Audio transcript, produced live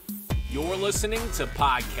You're listening to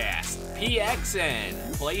Podcast PXN,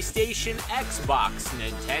 PlayStation, Xbox,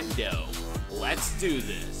 Nintendo. Let's do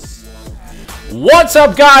this. What's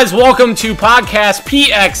up, guys? Welcome to Podcast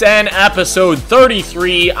PXN, episode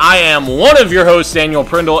 33. I am one of your hosts, Daniel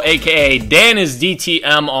Prindle, aka Dan is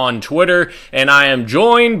DTM on Twitter, and I am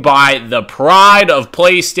joined by the pride of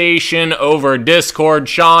PlayStation over Discord,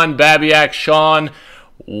 Sean Babiak. Sean,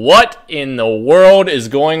 what in the world is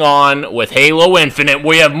going on with Halo Infinite?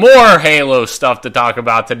 We have more Halo stuff to talk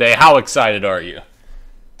about today. How excited are you?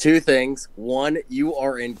 Two things. One, you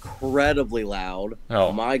are incredibly loud.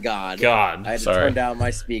 Oh my God. I had to turn down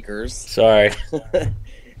my speakers. Sorry.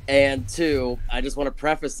 And two, I just want to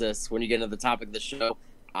preface this when you get into the topic of the show.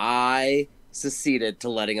 I seceded to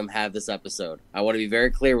letting him have this episode. I want to be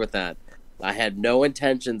very clear with that. I had no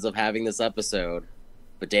intentions of having this episode,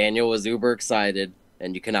 but Daniel was uber excited,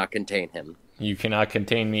 and you cannot contain him. You cannot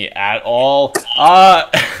contain me at all.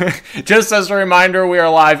 Just as a reminder, we are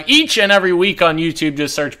live each and every week on YouTube.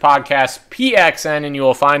 Just search Podcast PXN and you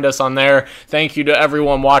will find us on there. Thank you to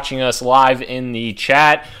everyone watching us live in the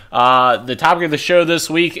chat. The topic of the show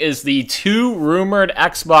this week is the two rumored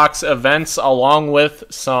Xbox events, along with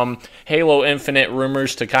some Halo Infinite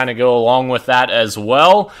rumors to kind of go along with that as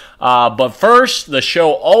well. But first, the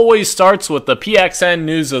show always starts with the PXN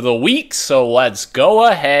news of the week, so let's go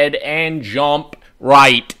ahead and jump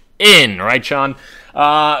right in. Right, Sean?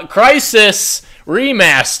 Crysis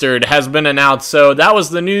Remastered has been announced, so that was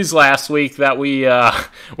the news last week that we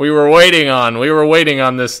were waiting on. We were waiting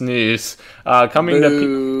on this news. Coming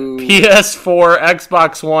to PS4,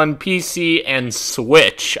 Xbox One, PC, and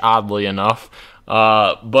Switch, oddly enough.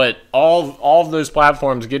 But all of those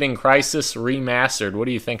platforms getting Crysis Remastered. What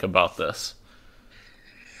do you think about this?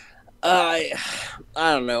 I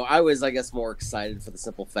don't know. I was, more excited for the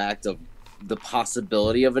simple fact of the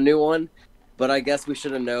possibility of a new one. But I guess we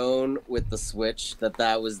should have known with the Switch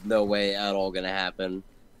that was no way at all going to happen.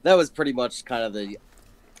 That was pretty much kind of the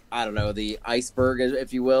iceberg,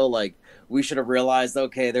 if you will. Like, we should have realized,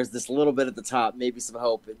 okay, there's this little bit at the top, maybe some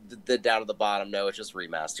hope. Then down at the bottom, no, it's just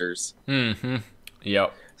remasters. Mm-hmm.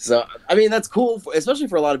 Yep. So, I mean, that's cool, especially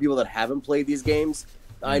for a lot of people that haven't played these games.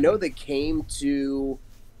 I know they came to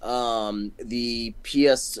the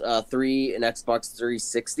PS3 and Xbox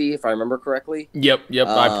 360, if I remember correctly. Yep.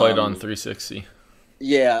 I played on 360.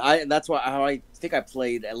 Yeah, that's how I think I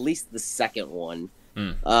played at least the second one.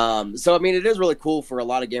 So I mean, it is really cool for a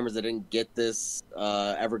lot of gamers that didn't get this,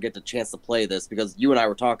 ever get the chance to play this, because you and I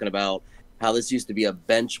were talking about how this used to be a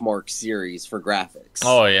benchmark series for graphics.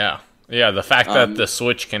 Oh yeah, the fact that the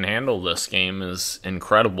Switch can handle this game is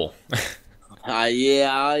incredible.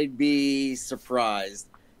 I'd be surprised,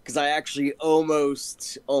 because I actually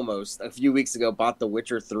almost a few weeks ago bought The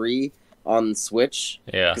Witcher 3 on Switch.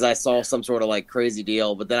 Yeah, because I saw some sort of crazy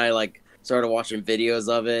deal, but then I started watching videos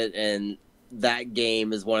of it, and that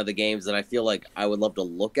game is one of the games that I feel like I would love to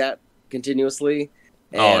look at continuously,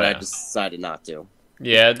 and I decided not to.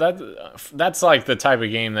 Yeah, that's like the type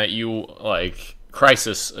of game that you like.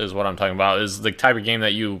 Crysis is what I'm talking about. Is the type of game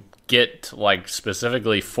that you get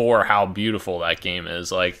specifically for how beautiful that game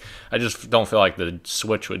is. I just don't feel like the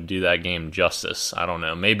Switch would do that game justice. I don't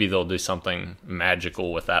know. Maybe they'll do something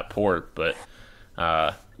magical with that port, but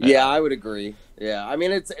yeah, I would agree. Yeah, I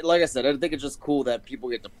mean, it's like I said, I think it's just cool that people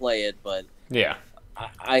get to play it, but yeah,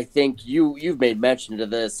 I think you've made mention to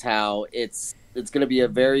this, how it's going to be a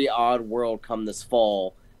very odd world come this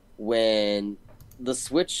fall when the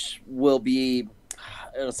Switch will be,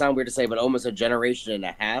 it'll sound weird to say, but almost a generation and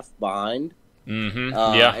a half behind.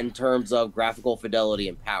 Mm-hmm. In terms of graphical fidelity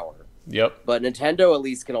and power. Yep. But Nintendo at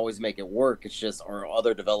least can always make it work. It's just, are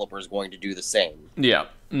other developers going to do the same? Yeah.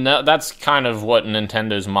 No, that's kind of what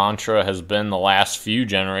Nintendo's mantra has been the last few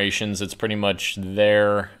generations. It's pretty much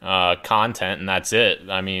their content, and that's it.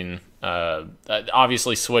 I mean,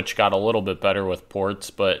 obviously Switch got a little bit better with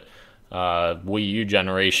ports, but Wii U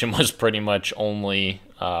generation was pretty much only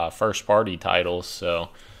first-party titles. So,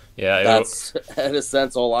 yeah. That's, in a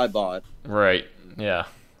sense, all I bought. Right. Yeah.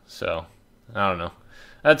 So, I don't know.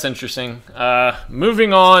 That's interesting.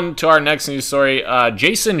 Moving on to our next news story,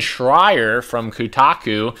 Jason Schreier from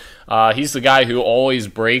Kotaku. He's the guy who always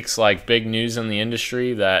breaks big news in the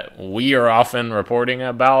industry that we are often reporting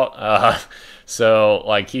about. So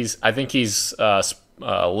I think he's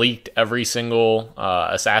leaked every single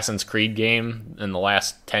Assassin's Creed game in the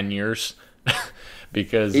last 10 years.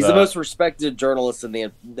 Because he's the most respected journalist in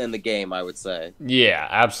the game, I would say. Yeah,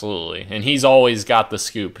 absolutely. And he's always got the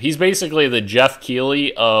scoop. He's basically the Jeff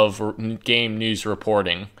Keighley of game news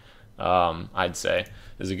reporting, I'd say.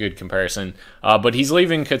 is a good comparison. But he's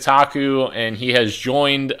leaving Kotaku, and he has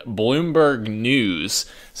joined Bloomberg News.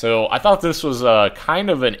 So I thought this was kind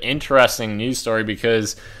of an interesting news story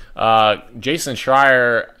because Jason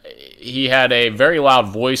Schreier, he had a very loud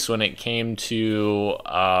voice when it came to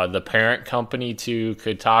the parent company to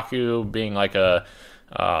Kotaku being like a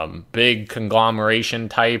big conglomeration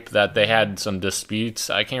type, that they had some disputes.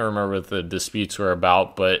 I can't remember what the disputes were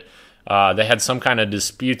about, but they had some kind of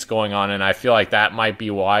disputes going on, and I feel like that might be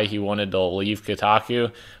why he wanted to leave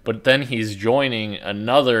Kotaku. But then he's joining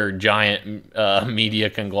another giant media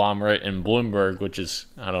conglomerate in Bloomberg, which is,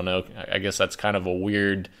 I don't know, I guess that's kind of a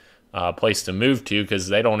weird place to move to because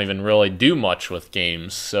they don't even really do much with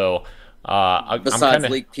games. So besides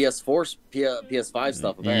leak PS4, PS5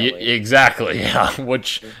 stuff, apparently. Exactly, yeah,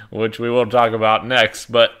 which we will talk about next.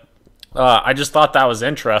 But I just thought that was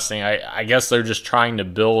interesting. I guess they're just trying to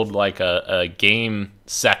build like a game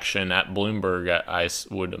section at Bloomberg, I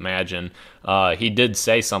would imagine. He did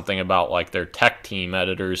say something about like their tech team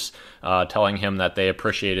editors telling him that they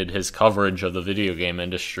appreciated his coverage of the video game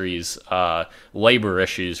industry's labor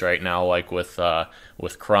issues right now, like with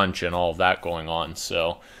crunch and all of that going on.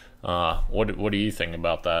 So what do you think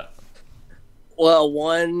about that?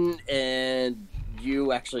 Well, and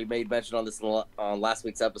you actually made mention on this on last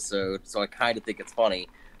week's episode, so I kind of think it's funny,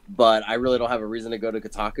 but I really don't have a reason to go to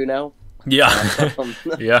Kotaku now. Yeah.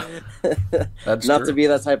 Yeah. That's not true. to be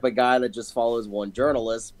that type of guy that just follows one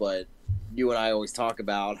journalist, but you and I always talk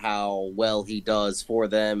about how well he does for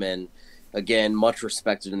them, and again, much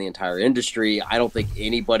respected in the entire industry. I don't think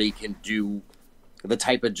anybody can do the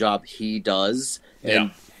type of job he does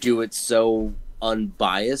and do it so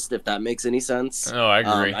unbiased, if that makes any sense. Oh, I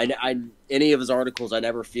agree. Any of his articles, I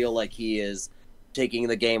never feel like he is taking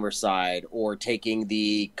the gamer side or taking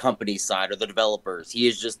the company side or the developers. He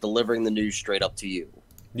is just delivering the news straight up to you.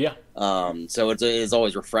 Yeah. So it's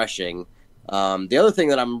always refreshing. The other thing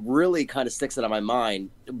that I'm really kind of sticks out of my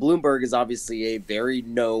mind, Bloomberg is obviously a very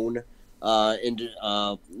known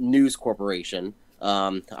news corporation,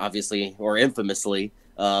 obviously, or infamously,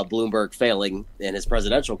 Bloomberg failing in his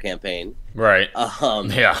presidential campaign. Right.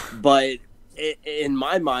 Yeah. But in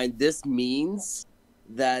my mind, this means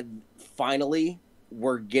that finally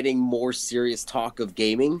we're getting more serious talk of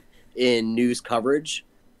gaming in news coverage.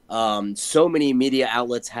 So many media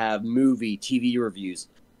outlets have movie, TV reviews,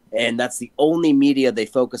 and that's the only media they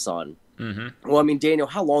focus on. Mm-hmm. Well, I mean, Daniel,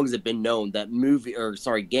 how long has it been known that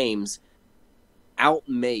games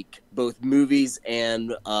outmake both movies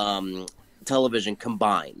and television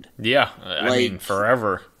combined? Yeah, I mean,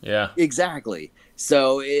 forever. Yeah, exactly.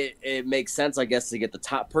 So it makes sense, I guess, to get the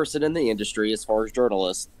top person in the industry as far as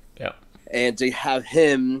journalists. Yeah, and to have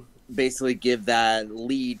him basically give that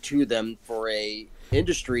lead to them for a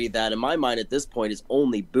industry that, in my mind, at this point, is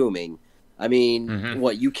only booming. I mean,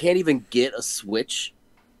 what, you can't even get a Switch?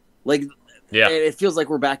 Like, yeah, it feels like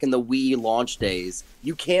we're back in the Wii launch days.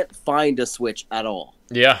 You can't find a Switch at all.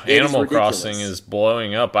 Yeah, Animal Crossing is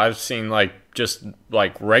blowing up. I've seen just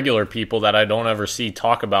regular people that I don't ever see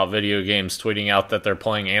talk about video games tweeting out that they're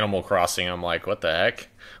playing Animal Crossing. I'm like, what the heck?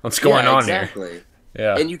 What's going on here?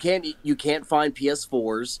 Yeah, and you can't find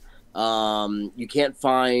PS4s. You can't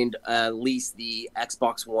find at least the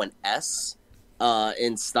Xbox One S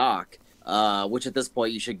in stock. Which at this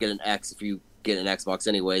point you should get an X if you get an Xbox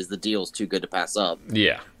anyways. The deal's too good to pass up.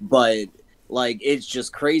 Yeah, but it's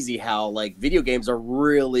just crazy how video games are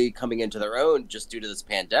really coming into their own just due to this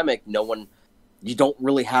pandemic. You don't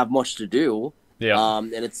really have much to do. Yeah.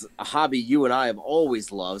 And it's a hobby you and I have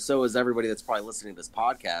always loved. So is everybody that's probably listening to this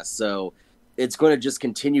podcast. So it's going to just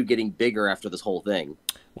continue getting bigger after this whole thing.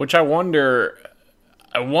 Which I wonder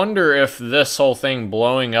if this whole thing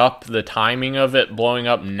blowing up, the timing of it blowing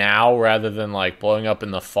up now rather than blowing up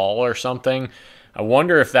in the fall or something, I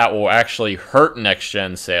wonder if that will actually hurt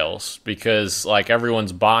next-gen sales because,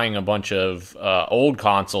 everyone's buying a bunch of old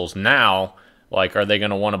consoles now. Are they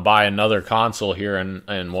going to want to buy another console here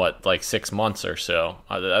in what, 6 months or so?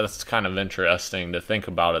 That's kind of interesting to think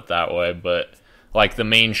about it that way. But, the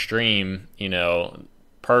mainstream,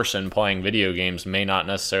 person playing video games may not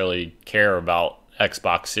necessarily care about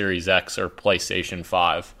Xbox Series X or PlayStation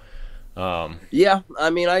 5. Yeah, I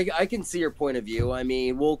mean, I can see your point of view. I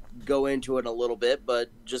mean, we'll go into it a little bit, but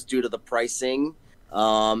just due to the pricing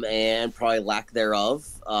and probably lack thereof,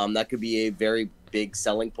 that could be a very big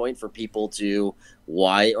selling point for people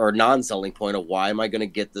non-selling point of why am I going to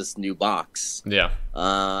get this new box? Yeah.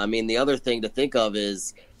 I mean, the other thing to think of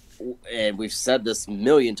is, and we've said this a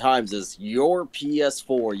million times, is your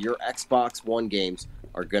PS4, your Xbox One games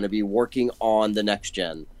are going to be working on the next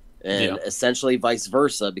gen. And essentially vice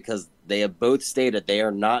versa, because they have both stated they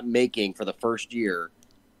are not making for the first year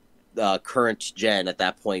current gen at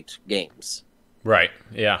that point games. Right.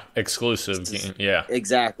 Yeah. Exclusive game. Yeah.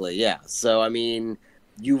 Exactly. Yeah. So I mean,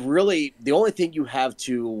 the only thing you have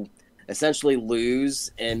to essentially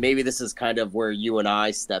lose, and maybe this is kind of where you and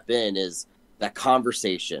I step in, is that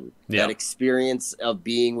conversation, Yeah. that experience of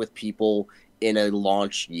being with people in a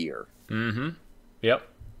launch year. Mm-hmm. Yep.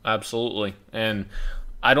 Absolutely. And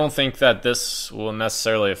I don't think that this will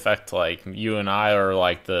necessarily affect like you and I or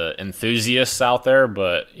like the enthusiasts out there,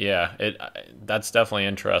 but yeah, that's definitely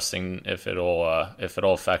interesting if it'll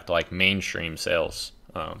affect like mainstream sales.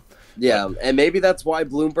 Yeah, and maybe that's why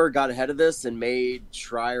Bloomberg got ahead of this and made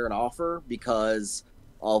Schreier an offer, because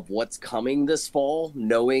of what's coming this fall,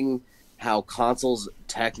 knowing how consoles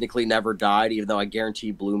technically never died, even though I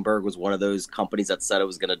guarantee Bloomberg was one of those companies that said it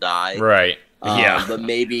was going to die. Right. Yeah. But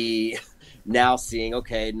maybe now seeing,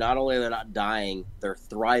 okay, not only are they not dying, they're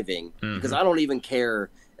thriving. Mm-hmm. Because I don't even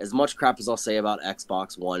care, as much crap as I'll say about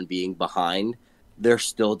Xbox One being behind, they're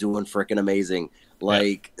still doing freaking amazing.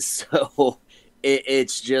 Like, so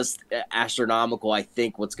it's just astronomical, I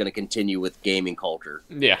think, what's going to continue with gaming culture.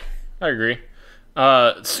 Yeah, I agree.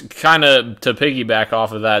 Kind of to piggyback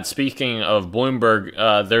off of that, speaking of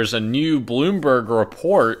Bloomberg, there's a new Bloomberg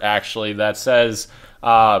report actually that says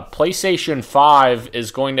PlayStation 5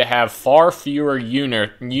 is going to have far fewer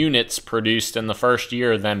units produced in the first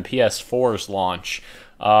year than PS4's launch.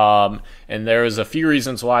 And there was a few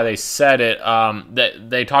reasons why they said it. That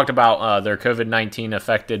they talked about their COVID-19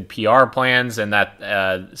 affected PR plans, and that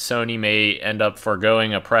Sony may end up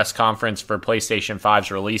foregoing a press conference for PlayStation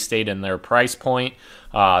 5's release date and their price point.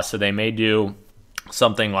 So they may do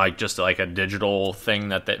something like just like a digital thing,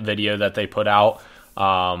 that video that they put out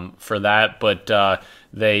for that. But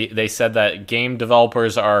they said that game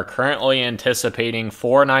developers are currently anticipating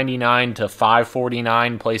 $499 to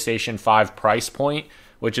 $549 PlayStation 5 price point,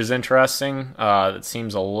 which is interesting. It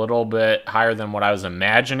seems a little bit higher than what I was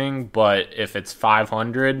imagining, but if it's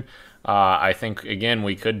 500, I think, again,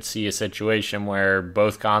 we could see a situation where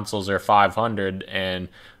both consoles are 500 and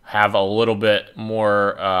have a little bit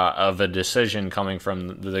more of a decision coming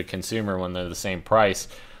from the consumer when they're the same price.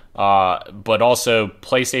 But also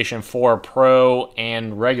PlayStation 4 Pro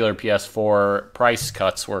and regular PS4 price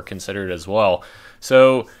cuts were considered as well.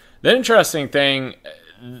 So the interesting thing,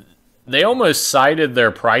 they almost cited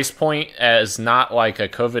their price point as not like a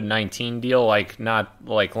COVID-19 deal, like not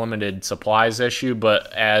like limited supplies issue,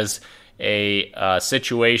 but as a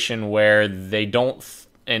situation where they don't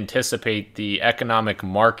anticipate the economic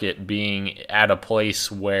market being at a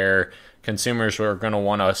place where consumers are going to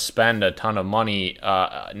want to spend a ton of money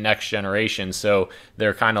next generation. So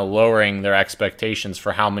they're kind of lowering their expectations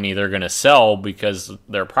for how many they're going to sell because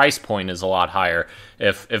their price point is a lot higher.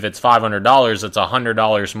 If it's $500, it's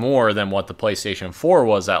 $100 more than what the PlayStation 4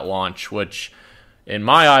 was at launch, which in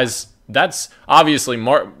my eyes, that's obviously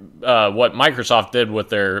what Microsoft did with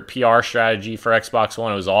their PR strategy for Xbox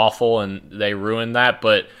One. It was awful, and they ruined that.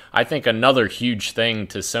 But I think another huge thing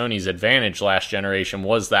to Sony's advantage last generation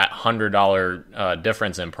was that $100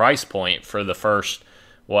 difference in price point for the first,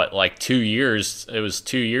 2 years. It was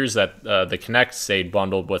 2 years that the Kinect stayed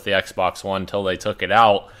bundled with the Xbox One until they took it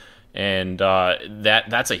out. And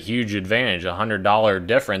that's a huge advantage, $100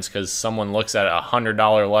 difference, because someone looks at a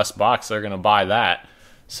 $100 less box, they're going to buy that.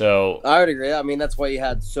 So I would agree. I mean, that's why you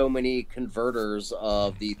had so many converters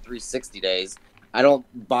of the 360 days. I don't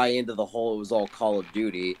buy into the whole it was all Call of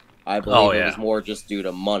Duty. I believe it was more just due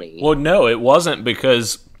to money. Well, no, it wasn't,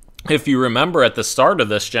 because if you remember at the start of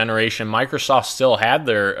this generation, Microsoft still had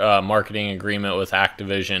their marketing agreement with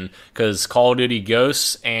Activision, because Call of Duty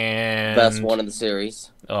Ghosts and... Best one in the series.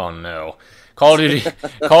 Oh, no. Call of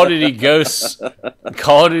Duty Ghosts,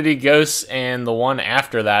 and the one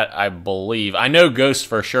after that, I believe. I know Ghosts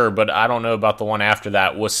for sure, but I don't know about the one after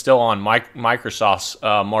that. Was still on Microsoft's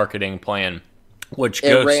marketing plan. Which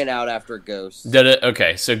it ran out after Ghosts. Did it?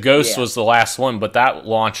 Okay, so Ghosts was the last one, but that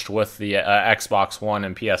launched with the Xbox One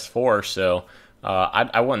and PS4. So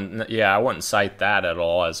I wouldn't cite that at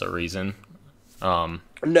all as a reason. No,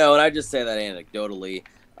 and I just say that anecdotally.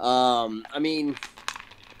 I mean,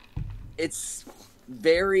 it's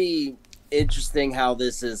very interesting how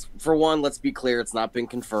this is. For one, let's be clear, it's not been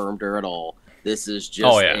confirmed or at all. This is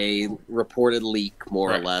just a reported leak,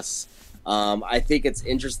 more or less. I think it's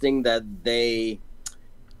interesting that they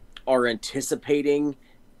are anticipating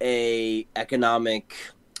a economic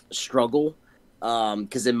struggle,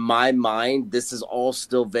 because in my mind, this is all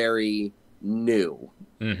still very new.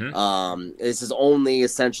 Mm-hmm. This is only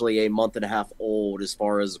essentially a month and a half old as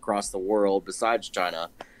far as across the world, besides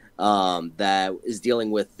China, that is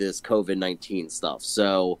dealing with this COVID-19 stuff.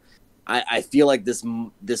 So I feel like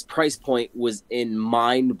this price point was in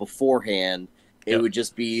mind beforehand. It Yep. would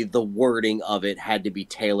just be the wording of it had to be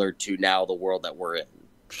tailored to now the world that we're in.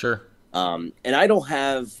 Sure. And I don't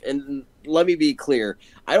have, and let me be clear,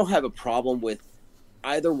 I don't have a problem with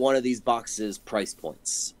either one of these boxes' price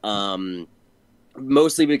points.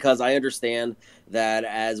 Mostly because I understand that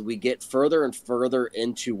as we get further and further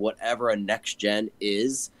into whatever a next gen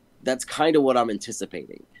is, that's kind of what I'm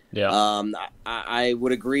anticipating. Yeah. I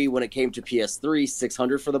would agree when it came to PS3,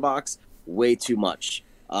 600 for the box, way too much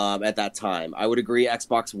at that time. I would agree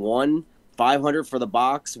Xbox One, 500 for the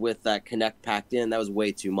box with that Kinect packed in, that was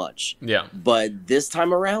way too much. Yeah. But this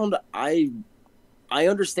time around, I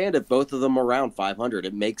understand if both of them are around 500.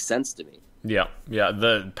 It makes sense to me. Yeah. Yeah.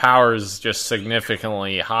 The power is just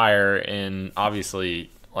significantly higher in obviously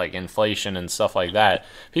like inflation and stuff like that.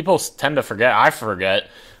 People tend to forget. I forget.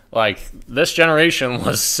 Like, this generation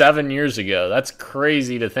was 7 years ago. That's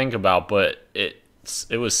crazy to think about, but it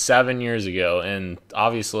was 7 years ago, and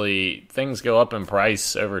obviously things go up in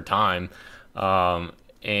price over time.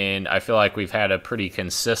 And I feel like we've had a pretty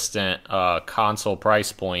consistent console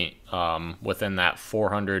price point within that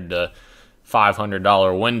 $400 to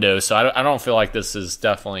 $500 window. So I don't feel like this is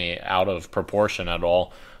definitely out of proportion at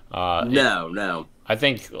all. No. I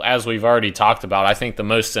think, as we've already talked about, I think the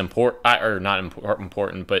most important,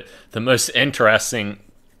 but the most interesting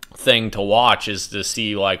thing to watch is to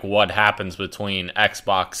see like what happens between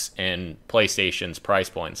Xbox and PlayStation's price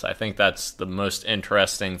points. I think that's the most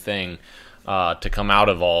interesting thing to come out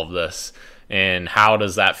of all of this. And how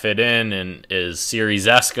does that fit in? And is Series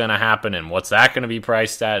S going to happen? And what's that going to be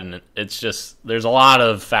priced at? And it's just, there's a lot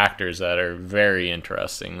of factors that are very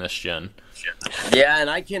interesting this gen. Yeah, and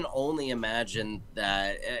I can only imagine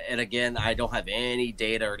that, and again, I don't have any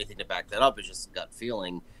data or anything to back that up, it's just a gut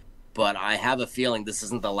feeling, but I have a feeling this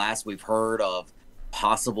isn't the last we've heard of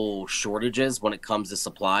possible shortages when it comes to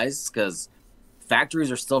supplies, because factories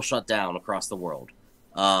are still shut down across the world.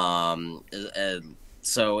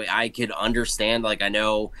 So I could understand, like, I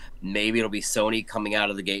know maybe it'll be Sony coming out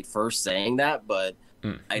of the gate first saying that, but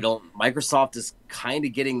Microsoft is kind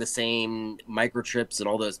of getting the same microchips and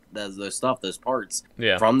all those parts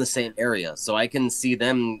from the same area. So I can see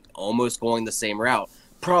them almost going the same route,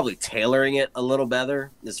 probably tailoring it a little better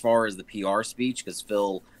as far as the PR speech, because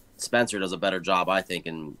Phil Spencer does a better job, I think,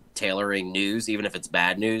 in tailoring news, even if it's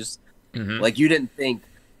bad news. Mm-hmm. Like, you didn't think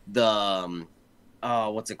the,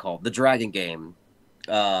 what's it called? The Dragon game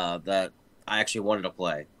that I actually wanted to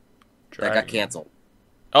play. That got canceled.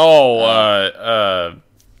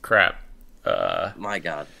 Crap. My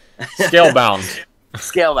God. Scalebound.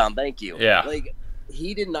 Scalebound, thank you. Yeah. Like,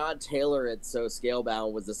 he did not tailor it so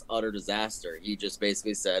Scalebound was this utter disaster. He just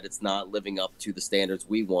basically said it's not living up to the standards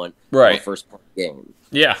we want for a first-party game.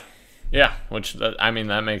 Yeah. Yeah, which, I mean,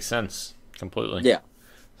 that makes sense completely. Yeah.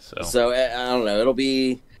 So I don't know. It'll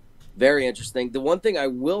be very interesting. The one thing I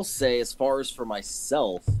will say, as far as for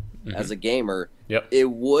myself as a gamer, it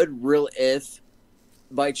would really, if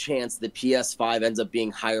by chance the PS5 ends up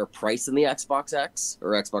being higher priced than the Xbox X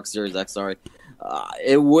or Xbox Series X,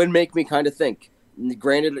 it would make me kind of think.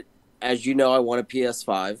 Granted, as you know, I want a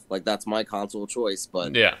PS5, like that's my console choice,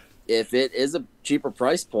 but if it is a cheaper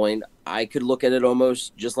price point, I could look at it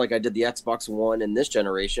almost just like I did the Xbox One in this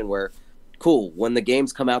generation, where cool, when the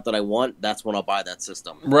games come out that I want, that's when I'll buy that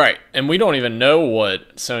system. Right, and we don't even know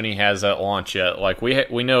what Sony has at launch yet. Like,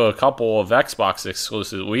 we know a couple of Xbox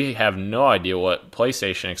exclusives. We have no idea what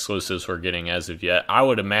PlayStation exclusives we're getting as of yet. I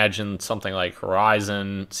would imagine something like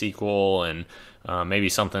Horizon sequel and maybe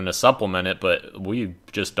something to supplement it, but we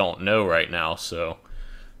just don't know right now. So,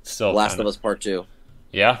 still, Last of Us Part 2.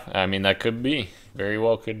 Yeah, I mean, that could be. Very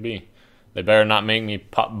well could be. They better not make me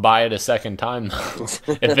buy it a second time, though.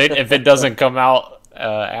 if it doesn't come out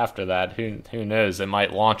after that, who knows? It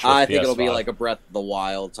might launch with I PS5. think it'll be like a Breath of the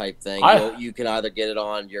Wild type thing. You can either get it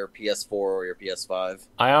on your PS4 or your PS5.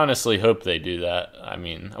 I honestly hope they do that. I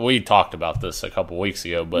mean, we talked about this a couple weeks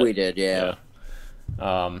ago, but we did, yeah.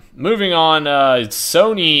 Moving on,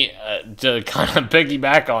 Sony, to kind of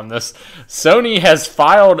piggyback on this, Sony has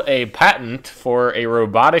filed a patent for a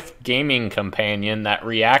robotic gaming companion that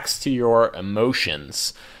reacts to your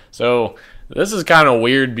emotions. So this is kind of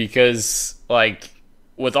weird because, like,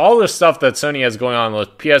 with all the stuff that Sony has going on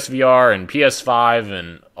with PSVR and PS5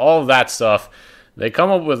 and all of that stuff, they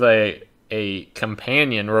come up with a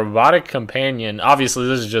robotic companion. Obviously,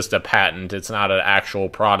 this is just a patent. It's not an actual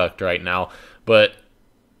product right now, but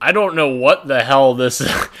I don't know what the hell this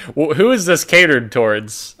who is this catered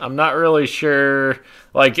towards? I'm not really sure.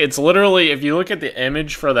 Like, it's literally, if you look at the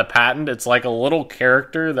image for the patent, it's like a little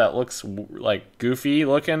character that looks like goofy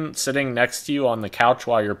looking sitting next to you on the couch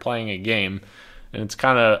while you're playing a game. And it's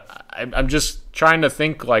kind of, I'm just trying to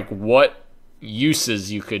think like what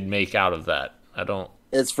uses you could make out of that. I don't.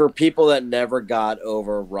 It's for people that never got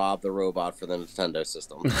over Rob the Robot for the Nintendo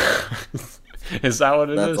system. Is that what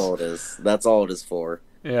it is? That's all it is. That's all it is for.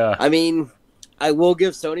 Yeah. I mean, I will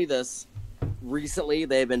give Sony this. Recently,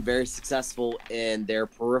 they've been very successful in their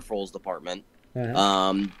peripherals department.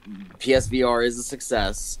 PSVR is a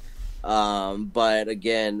success. But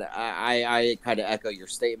again, I kind of echo your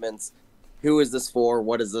statements. Who is this for?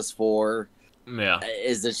 What is this for? Yeah.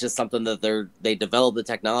 Is this just something that they develop the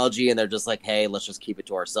technology and they're just like, hey, let's just keep it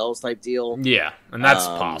to ourselves type deal? Yeah, and that's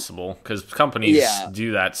possible because companies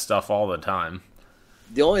do that stuff all the time.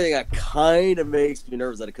 The only thing that kind of makes me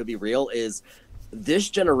nervous that it could be real is this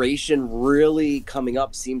generation really coming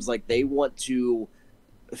up seems like they want to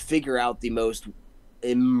figure out the most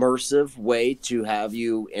immersive way to have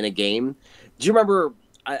you in a game. Do you remember,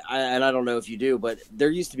 and I don't know if you do, but there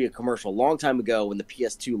used to be a commercial a long time ago when the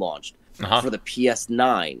PS2 launched for the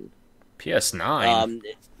PS9. PS9?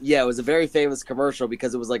 Yeah, it was a very famous commercial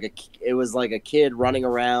because it was like a kid running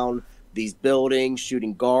around these buildings,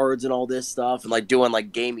 shooting guards and all this stuff, and like doing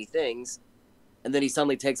like gamey things. And then he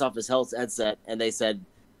suddenly takes off his headset, and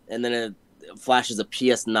then it flashes a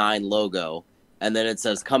PS9 logo, and then it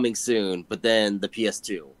says "coming soon," but then the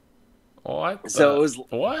PS2. What? So it was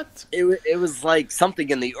what? It was like something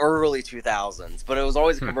in the early 2000s, but it was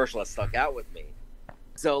always a commercial that stuck out with me.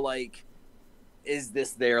 So like, is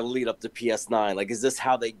this their lead up to PS9? Like, is this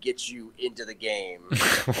how they get you into the game?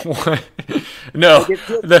 What? No.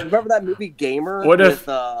 Like remember that movie Gamer? What if?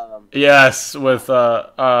 Yes, with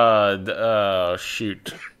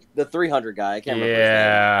shoot. The 300 guy. I can't remember.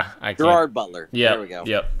 Yeah, I can't. Gerard Butler. Yeah. There we go.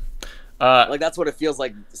 Yep. Like that's what it feels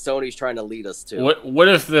like Sony's trying to lead us to. What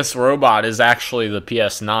if this robot is actually the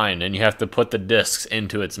PS9 and you have to put the discs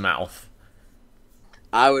into its mouth?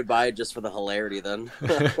 I would buy it just for the hilarity then.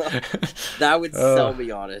 That would sell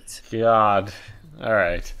me on it. God. All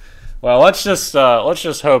right. Well, let's just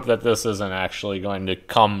hope that this isn't actually going to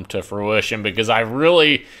come to fruition because I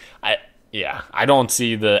don't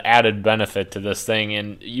see the added benefit to this thing,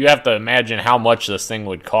 and you have to imagine how much this thing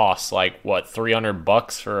would cost. Like what,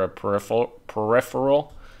 $300 for a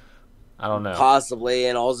peripheral? I don't know. Possibly,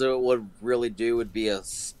 and also it would really do would be a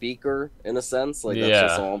speaker in a sense. Like that's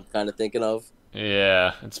just all I'm kind of thinking of.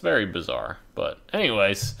 Yeah, it's very bizarre. But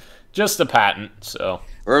anyways, just a patent, so.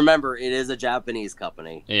 Remember, it is a Japanese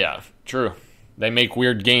company. Yeah, true. They make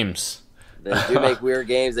weird games. They do make weird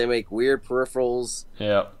games. They make weird peripherals.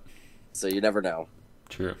 Yep. So you never know.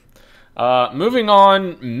 True. Moving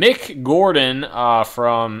on, Mick Gordon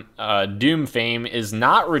from Doom fame is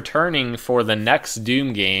not returning for the next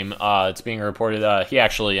Doom game. It's being reported he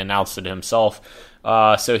actually announced it himself.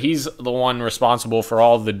 So he's the one responsible for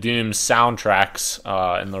all the Doom soundtracks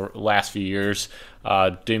in the last few years,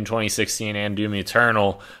 Doom 2016 and Doom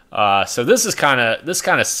Eternal. So this kind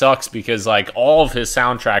of sucks because like all of his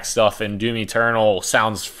soundtrack stuff in Doom Eternal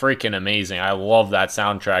sounds freaking amazing. I love that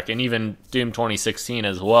soundtrack, and even Doom 2016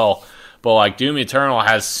 as well. But like Doom Eternal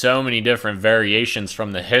has so many different variations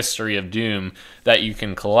from the history of Doom that you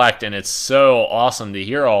can collect, and it's so awesome to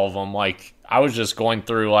hear all of them. Like I was just going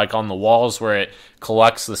through like on the walls where it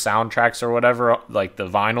collects the soundtracks or whatever, like the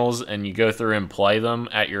vinyls, and you go through and play them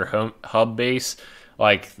at your home hub base.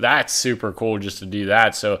 Like that's super cool just to do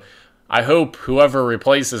that. So I hope whoever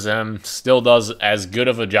replaces him still does as good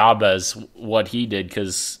of a job as what he did,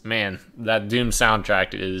 because man, that Doom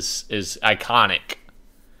soundtrack is iconic.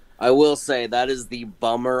 I will say that is the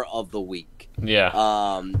bummer of the week. Yeah.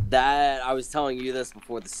 That I was telling you this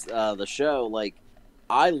before the show. Like,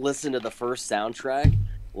 I listen to the first soundtrack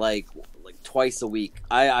like twice a week.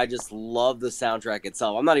 I just love the soundtrack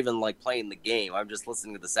itself. I'm not even like playing the game. I'm just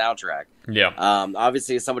listening to the soundtrack. Yeah.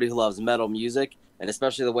 Obviously, as somebody who loves metal music, and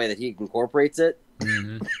especially the way that he incorporates it.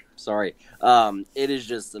 Mm-hmm. Sorry. It is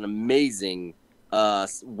just an amazing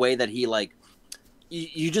way that he like.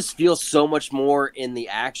 You just feel so much more in the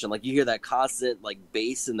action. Like you hear that constant like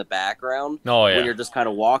bass in the background when you're just kind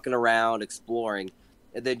of walking around exploring,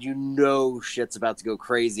 and then you know shit's about to go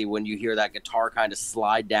crazy when you hear that guitar kind of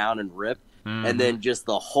slide down and rip, and then just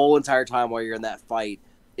the whole entire time while you're in that fight,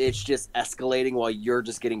 it's just escalating while you're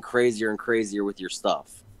just getting crazier and crazier with your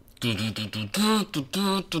stuff. Yeah,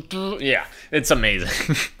 it's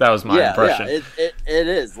amazing. That was my impression. Yeah, it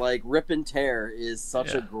is. Like Rip and Tear is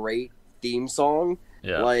such a great theme song,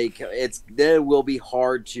 Yeah. Like it will be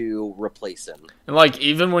hard to replace him. And like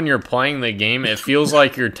even when you're playing the game, it feels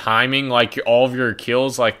like you're timing like all of your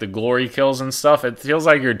kills, like the glory kills and stuff. It feels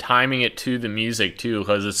like you're timing it to the music too,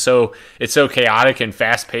 because it's so chaotic and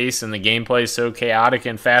fast paced, and the gameplay is so chaotic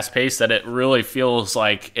and fast paced that it really feels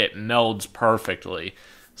like it melds perfectly.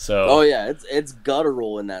 So oh yeah, it's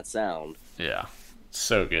guttural in that sound. yeah,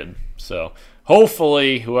 so good. So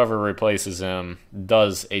hopefully whoever replaces him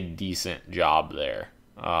does a decent job there.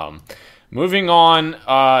 Moving on,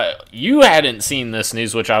 you hadn't seen this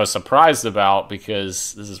news, which I was surprised about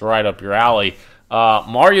because this is right up your alley.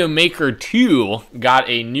 Mario Maker 2 got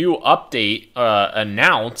a new update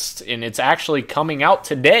announced, and it's actually coming out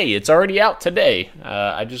today. It's already out today.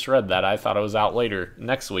 I just read that. I thought it was out later,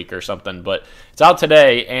 next week or something, but it's out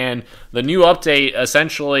today, and the new update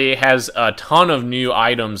essentially has a ton of new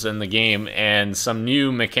items in the game and some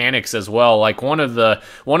new mechanics as well. Like one of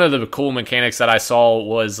the cool mechanics that I saw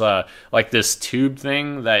was like this tube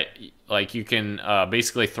thing that like you can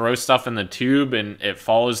basically throw stuff in the tube and it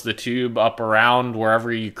follows the tube up around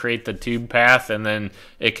wherever you create the tube path, and then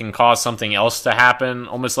it can cause something else to happen,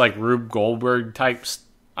 almost like Rube Goldberg type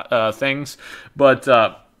things. But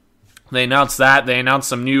they announced that. They announced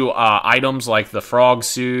some new items like the frog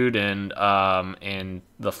suit and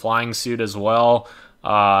the flying suit as well.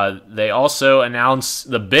 They also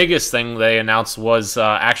announced, the biggest thing they announced was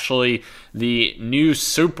actually the new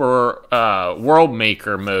Super World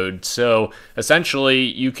Maker mode. So essentially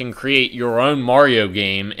you can create your own Mario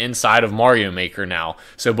game inside of Mario Maker now.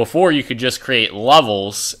 So before you could just create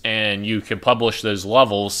levels and you could publish those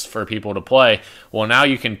levels for people to play. Well, now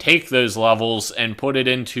you can take those levels and put it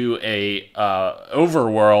into a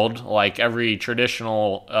overworld like every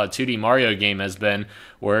traditional 2D Mario game has been,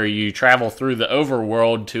 where you travel through the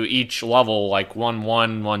overworld to each level, like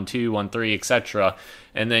 1-1, 1-2, 1-3, etc.,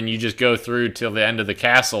 and then you just go through till the end of the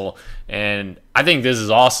castle. And I think this is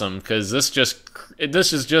awesome because this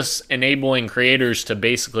is just enabling creators to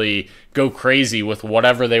basically go crazy with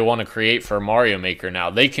whatever they want to create for Mario Maker now.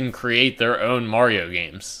 They can create their own Mario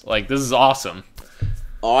games. Like, this is awesome.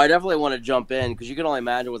 Oh, I definitely want to jump in because you can only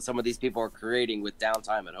imagine what some of these people are creating with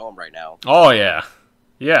downtime at home right now. Oh yeah,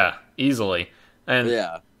 yeah, easily. And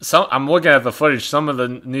yeah, I'm looking at the footage. Some of the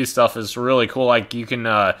new stuff is really cool. Like you can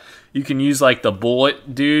use like the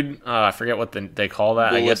bullet dude. I forget what they call that.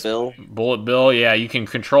 Bullet I guess Bill. Bullet Bill. Yeah, you can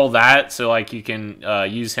control that. So like you can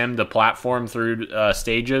use him to platform through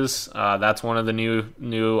stages. That's one of the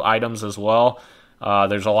new items as well.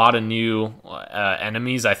 There's a lot of new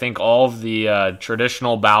enemies. I think all of the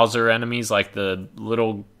traditional Bowser enemies, like the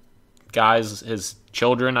little guys, his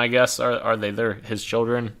children, I guess, are they his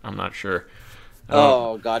children? I'm not sure.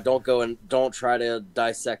 Oh God! Don't try to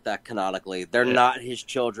dissect that canonically. They're not his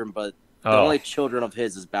children, but the only children of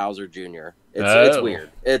his is Bowser Jr. It's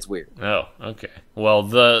weird. It's weird. Oh, okay. Well,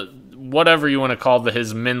 whatever you want to call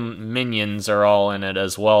his minions are all in it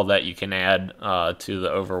as well that you can add to the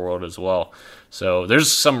overworld as well. So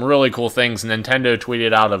there's some really cool things. Nintendo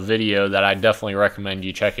tweeted out a video that I definitely recommend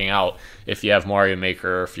you checking out if you have Mario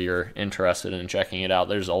Maker or if you're interested in checking it out.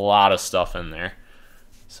 There's a lot of stuff in there.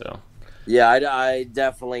 So. Yeah, I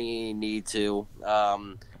definitely need to.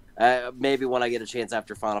 Maybe when I get a chance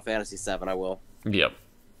after Final Fantasy VII, I will. Yep,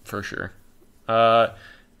 for sure.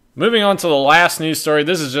 Moving on to the last news story.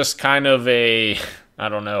 This is just kind of a, I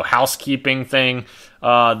don't know, housekeeping thing.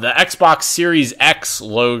 The Xbox Series X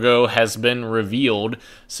logo has been revealed.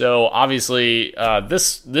 So obviously,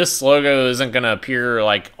 this logo isn't going to appear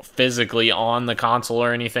like physically on the console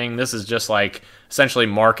or anything. This is just like essentially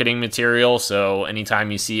marketing material. So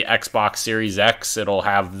anytime you see Xbox Series X, it'll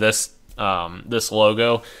have this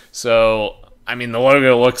logo. So I mean, the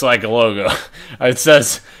logo looks like a logo. It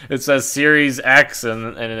says Series X,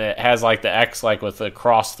 and it has like the X like with a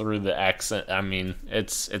cross through the X. I mean,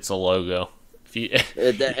 it's a logo.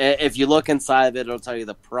 If you look inside of it, it'll tell you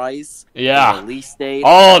the price, yeah, the release date.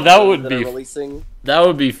 Oh, that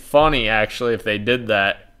would be funny actually if they did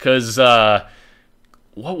that. Cause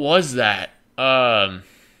what was that?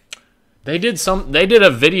 They did a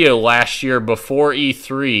video last year before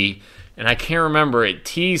E3, and I can't remember. It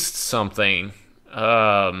teased something.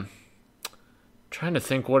 Trying to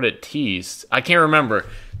think what it teased. I can't remember.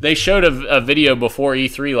 They showed a video before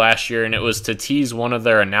E3 last year, and it was to tease one of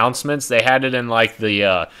their announcements. They had it in like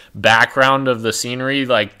the background of the scenery,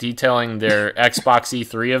 like detailing their Xbox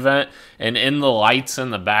E3 event. And in the lights in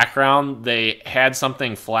the background, they had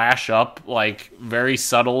something flash up like very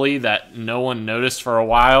subtly that no one noticed for a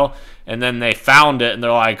while. And then they found it, and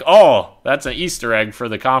they're like, "Oh, that's an Easter egg for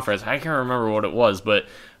the conference." I can't remember what it was, but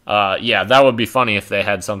yeah, that would be funny if they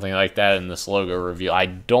had something like that in this logo reveal. I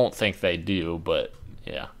don't think they do, but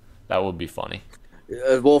Yeah, that would be funny.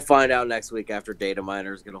 We'll find out next week after data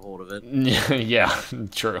miners get a hold of it. Yeah,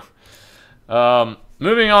 true.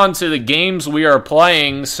 Moving on to the games we are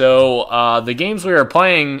playing. So the games we are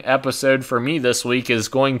playing episode for me this week is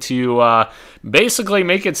going to basically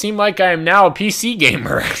make it seem like I am now a PC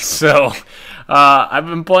gamer. So I've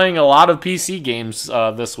been playing a lot of PC games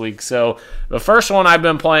this week. So the first one I've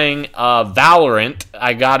been playing, Valorant.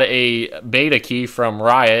 I got a beta key from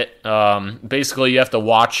Riot. Basically, you have to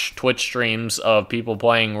watch Twitch streams of people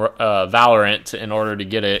playing Valorant in order to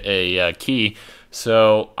get a key.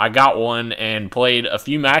 So I got one and played a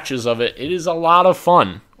few matches of it. It is a lot of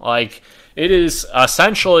fun. Like, it is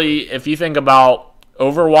essentially, if you think about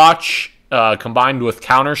Overwatch combined with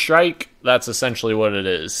Counter-Strike, that's essentially what it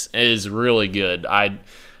is. It is really good.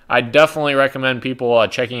 I definitely recommend people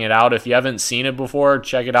checking it out. If you haven't seen it before,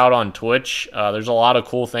 check it out on Twitch. There's a lot of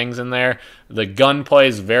cool things in there. The gunplay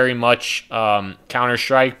is very much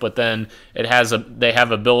Counter-Strike, but then they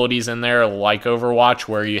have abilities in there like Overwatch,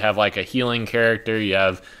 where you have like a healing character, you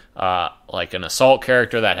have like an assault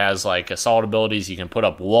character that has like assault abilities. You can put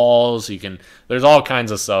up walls. There's all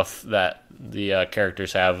kinds of stuff that the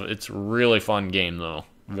characters have. It's a really fun game though.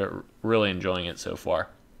 Really enjoying it so far.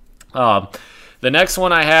 The next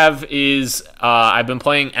one I have is I've been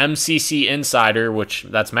playing MCC Insider, which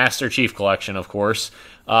that's Master Chief Collection, of course.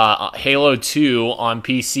 Halo 2 on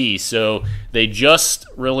PC. So they just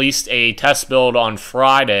released a test build on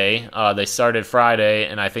Friday. They started Friday,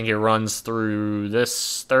 and I think it runs through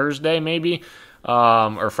this Thursday, maybe,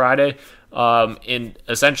 or Friday. And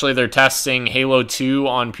essentially, they're testing Halo 2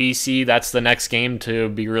 on PC. That's the next game to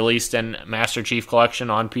be released in Master Chief Collection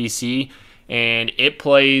on PC. And it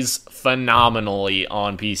plays phenomenally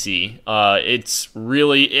on PC.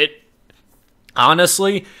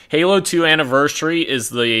 Honestly, Halo 2 Anniversary is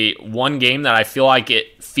the one game that I feel like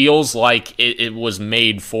it feels like it was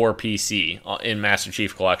made for PC in Master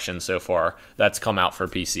Chief Collection so far. That's come out for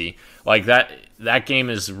PC. Like that game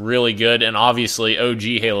is really good, and obviously OG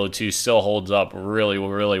Halo 2 still holds up really,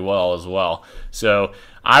 really well as well. So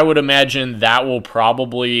I would imagine that will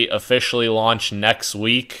probably officially launch next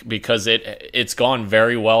week because it's gone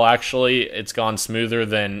very well, actually. It's gone smoother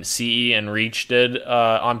than CE and Reach did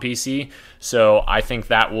on PC. So I think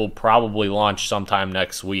that will probably launch sometime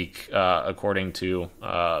next week, according to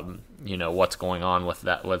what's going on with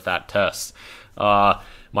that test.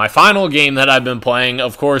 My final game that I've been playing,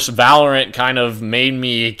 of course, Valorant kind of made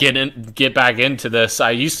me get back into this.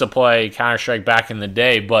 I used to play Counter-Strike back in the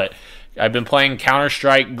day, but I've been playing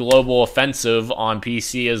Counter-Strike Global Offensive on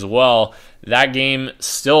PC as well. That game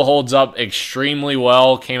still holds up extremely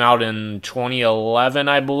well. Came out in 2011,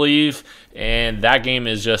 I believe, and that game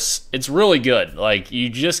is it's really good. Like, you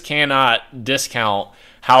just cannot discount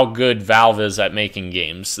how good Valve is at making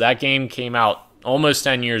games. That game came out almost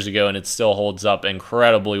 10 years ago, and it still holds up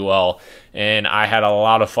incredibly well, and I had a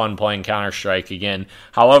lot of fun playing Counter-Strike again.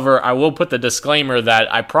 However, I will put the disclaimer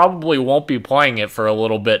that I probably won't be playing it for a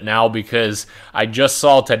little bit now because I just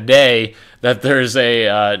saw today that there's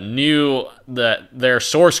that their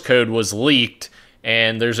source code was leaked,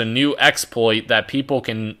 and there's a new exploit that people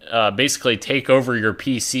can basically take over your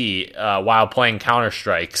PC while playing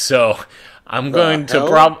Counter-Strike. So I'm going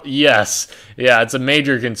to yes. Yeah, it's a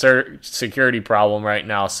major security problem right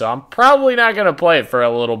now, so I'm probably not going to play it for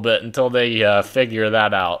a little bit until they figure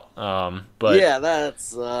that out. But yeah,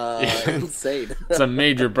 that's insane. It's a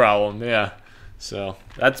major problem, yeah. So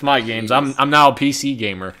that's my games. I'm now a PC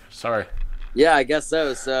gamer. Sorry. Yeah, I guess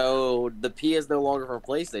so. So the P is no longer for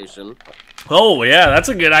PlayStation. Oh, yeah, that's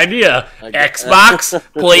a good idea. Xbox,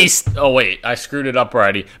 oh, wait, I screwed it up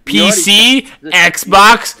already. PC,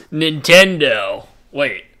 Xbox, Nintendo.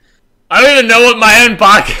 Wait, I don't even know what my end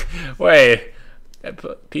pocket... Wait,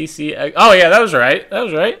 PC... Oh, yeah, that was right.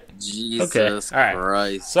 Jesus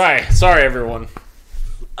Christ. Sorry, everyone.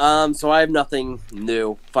 So I have nothing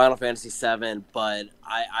new. Final Fantasy VII, but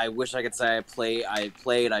I wish I could say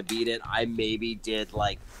I beat it. I maybe did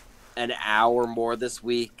like an hour more this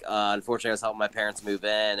week. Unfortunately, I was helping my parents move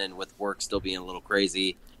in, and with work still being a little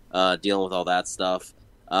crazy, dealing with all that stuff.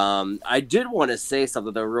 I did want to say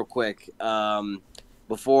something though, real quick.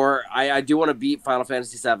 Before I do want to beat Final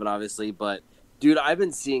Fantasy VII, obviously, but dude, I've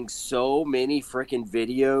been seeing so many freaking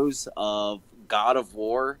videos of God of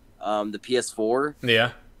War, the PS4.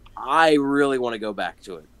 Yeah. I really want to go back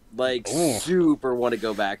to it. Like, super want to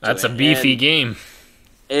go back to it. That's a beefy game.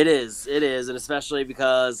 It is, and especially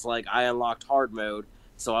because, like, I unlocked hard mode,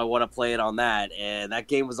 so I want to play it on that, and that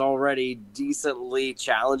game was already decently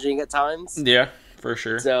challenging at times. Yeah, for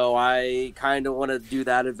sure. So I kind of want to do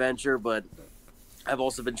that adventure, but I've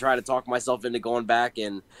also been trying to talk myself into going back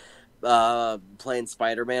and playing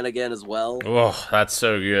Spider-Man again as well. Oh, that's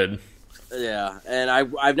so good. Yeah, and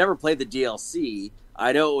I've never played the DLC.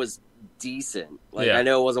 I know it was decent. Like Yeah. I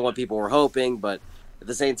know it wasn't what people were hoping, but at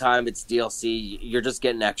the same time, it's DLC. You're just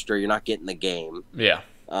getting extra. You're not getting the game. Yeah.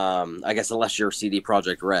 I guess unless you're CD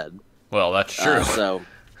Projekt Red. Well, that's true.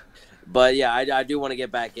 But yeah, I do want to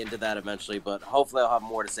get back into that eventually. But hopefully, I'll have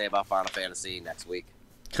more to say about Final Fantasy next week.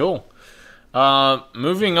 Cool.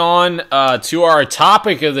 Moving on to our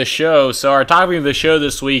topic of the show. So our topic of the show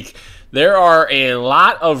this week, there are a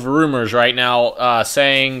lot of rumors right now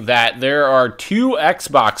saying that there are 2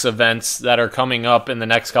 Xbox events that are coming up in the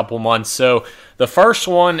next couple months. So the first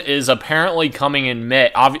one is apparently coming in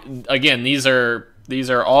May. Again, these are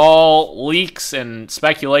all leaks and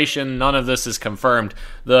speculation. None of this is confirmed.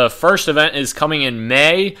 The first event is coming in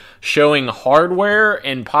May, showing hardware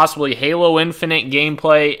and possibly Halo Infinite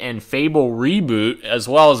gameplay and Fable Reboot, as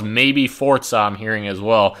well as maybe Forza, I'm hearing as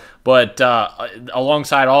well. But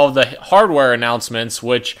alongside all of the hardware announcements,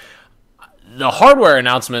 which the hardware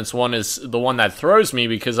announcements one is the one that throws me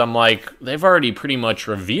because I'm like, they've already pretty much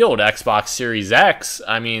revealed Xbox Series X.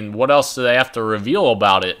 I mean, what else do they have to reveal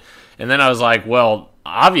about it? And then I was like, well,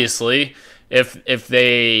 obviously, if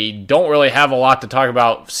they don't really have a lot to talk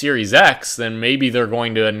about Series X, then maybe they're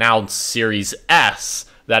going to announce Series S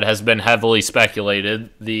that has been heavily speculated,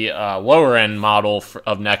 the lower-end model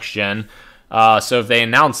of next-gen. So if they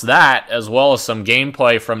announce that, as well as some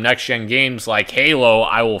gameplay from next-gen games like Halo,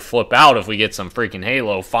 I will flip out if we get some freaking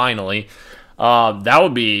Halo, finally. That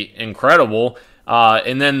would be incredible.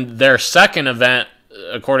 And then their second event,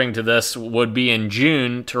 according to this, would be in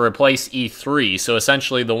June to replace E3. So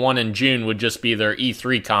essentially the one in June would just be their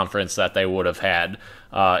E3 conference that they would have had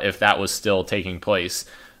if that was still taking place.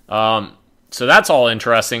 So that's all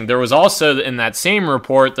interesting. There was also, in that same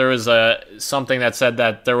report, there was something that said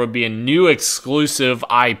that there would be a new exclusive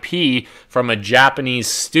IP from a Japanese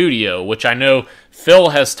studio, which I know Phil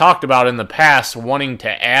has talked about in the past, wanting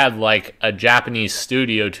to add like a Japanese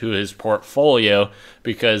studio to his portfolio,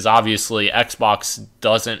 because obviously Xbox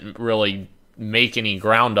doesn't really make any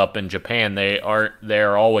ground up in Japan.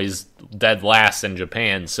 They're always dead last in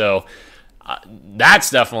Japan. So that's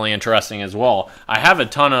definitely interesting as well. I have a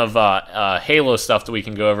ton of Halo stuff that we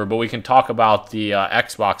can go over, but we can talk about the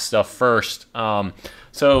Xbox stuff first.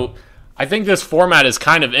 So I think this format is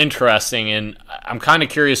kind of interesting, and I'm kind of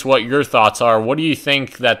curious what your thoughts are. What do you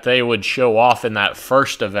think that they would show off in that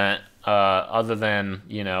first event, other than,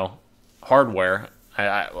 hardware?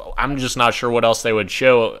 I'm just not sure what else they would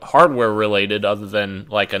show hardware related other than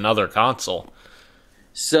like another console.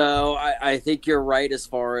 So I think you're right as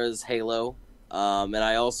far as Halo, and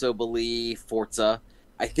I also believe Forza.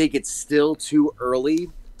 I think it's still too early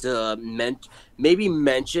to maybe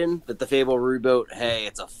mention that the Fable Reboot, hey,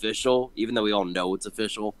 it's official, even though we all know it's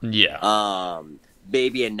official. Yeah.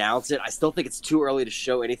 Maybe announce it. I still think it's too early to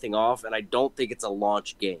show anything off, and I don't think it's a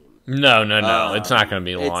launch game. No. It's not going to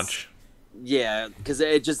be launch. Yeah, because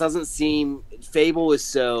it just doesn't seem... Fable is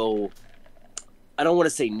so... I don't want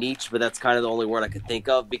to say niche, but that's kind of the only word I could think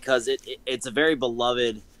of, because it's a very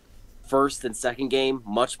beloved first and second game,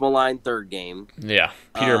 much maligned third game. Yeah,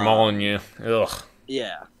 Peter Molyneux. Ugh.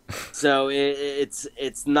 Yeah, so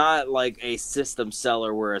it's not like a system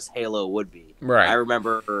seller, whereas Halo would be. Right. I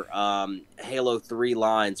remember Halo 3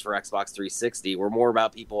 lines for Xbox 360 were more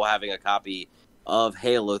about people having a copy of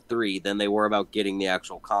Halo 3 than they were about getting the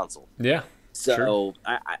actual console. Yeah. So sure.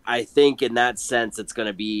 I think in that sense, it's going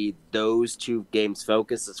to be those two games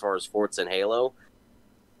focused as far as Forza and Halo.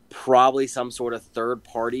 Probably some sort of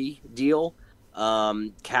third-party deal.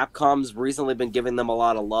 Capcom's recently been giving them a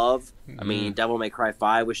lot of love. I mean, Devil May Cry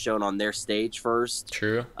 5 was shown on their stage first.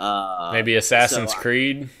 True. Maybe Assassin's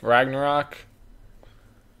Creed Ragnarok?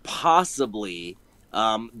 Possibly.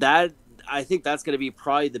 I think that's going to be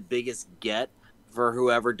probably the biggest get for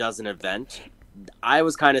whoever does an event. I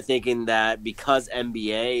was kind of thinking that because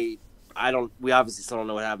NBA, we obviously still don't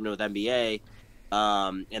know what happened with NBA,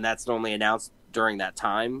 and that's normally announced during that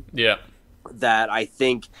time. Yeah. That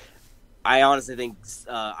I honestly think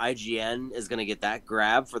IGN is going to get that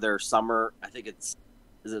grab for their summer. I think is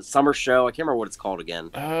it summer show? I can't remember what it's called again.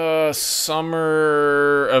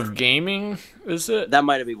 Summer of Gaming, is it? That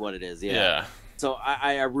might be what it is. Yeah. So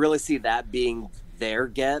I really see that being their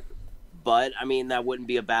get. But, I mean, that wouldn't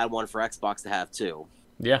be a bad one for Xbox to have, too.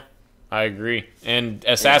 Yeah, I agree. And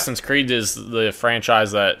Assassin's Creed is the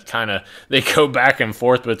franchise that kind of, they go back and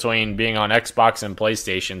forth between being on Xbox and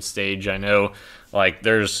PlayStation stage. I know, like,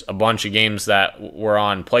 there's a bunch of games that were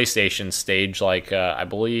on PlayStation stage, like, I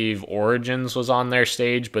believe Origins was on their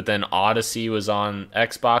stage, but then Odyssey was on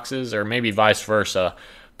Xboxes, or maybe vice versa.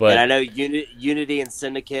 But and I know Unity and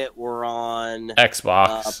Syndicate were on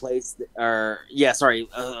Xbox.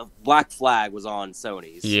 Black Flag was on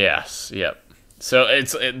Sony's. Yes, yep. So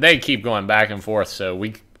they keep going back and forth. So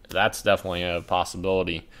that's definitely a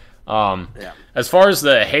possibility. As far as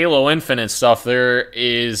the Halo Infinite stuff, there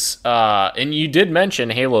is, and you did mention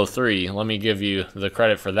Halo 3. Let me give you the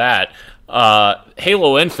credit for that.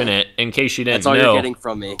 Halo Infinite, in case you didn't know. That's all you're getting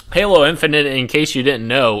from me. Halo Infinite, in case you didn't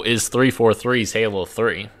know, is 343's Halo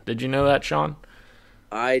 3. Did you know that, Sean?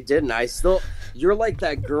 I didn't. You're like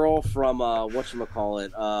that girl from,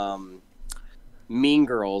 whatchamacallit, Mean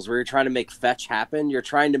Girls, where you're trying to make fetch happen. You're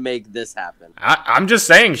trying to make this happen. I'm just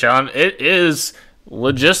saying, Sean, it is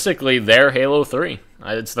logistically their Halo 3.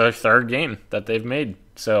 It's their third game that they've made.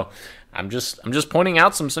 So I'm just pointing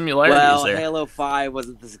out some similarities there. Halo 5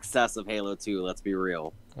 wasn't the success of Halo 2, let's be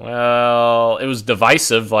real. Well, it was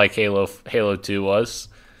divisive like Halo 2 was.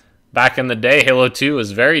 Back in the day, Halo 2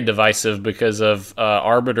 was very divisive because of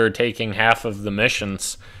Arbiter taking half of the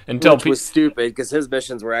missions. Which was stupid, because his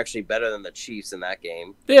missions were actually better than the Chiefs in that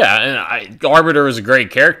game. Yeah, and Arbiter was a great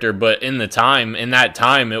character, but in that time,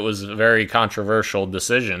 it was a very controversial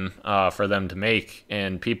decision for them to make,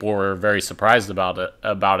 and people were very surprised about it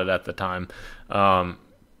at the time.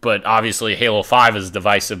 But obviously, Halo 5 is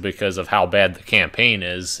divisive because of how bad the campaign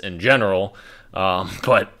is in general.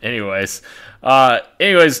 But anyways,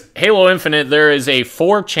 Halo Infinite, there is a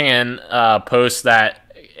 4chan post that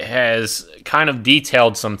has kind of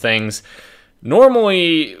detailed some things.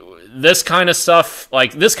 Normally, this kind of stuff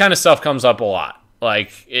comes up a lot.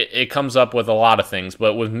 Like, it comes up with a lot of things.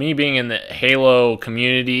 But with me being in the Halo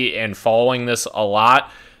community and following this a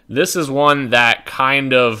lot, this is one that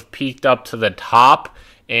kind of peaked up to the top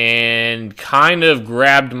and kind of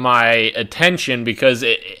grabbed my attention because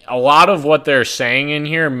a lot of what they're saying in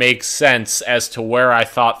here makes sense as to where I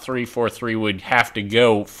thought 343 would have to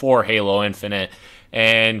go for Halo Infinite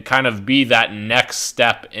and kind of be that next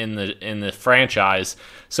step in the franchise.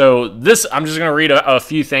 So this, I'm just going to read a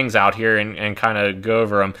few things out here and kind of go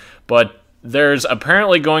over them. But there's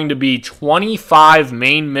apparently going to be 25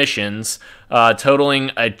 main missions, totaling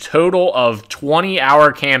a total of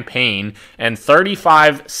 20-hour campaign, and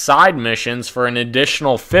 35 side missions for an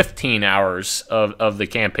additional 15 hours of the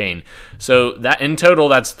campaign. So that in total,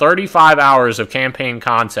 that's 35 hours of campaign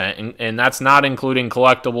content, and that's not including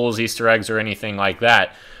collectibles, Easter eggs, or anything like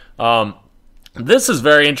that. This is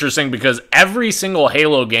very interesting because every single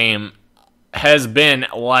Halo game has been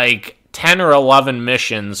like 10 or 11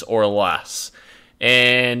 missions or less.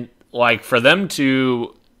 And like for them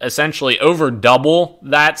to essentially over double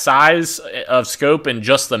that size of scope in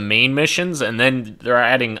just the main missions, and then they're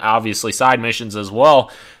adding obviously side missions as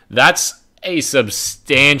well, that's a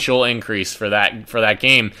substantial increase for that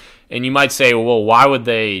game. And you might say, well, why would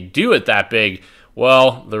they do it that big?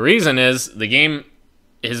 Well, the reason is the game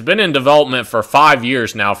has been in development for 5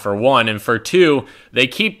 years now, for one, and for two, they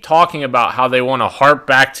keep talking about how they want to harp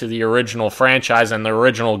back to the original franchise and the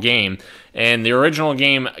original game. And the original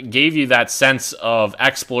game gave you that sense of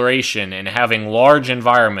exploration and having large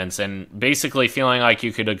environments and basically feeling like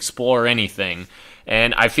you could explore anything.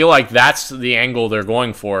 And I feel like that's the angle they're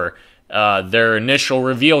going for. Their initial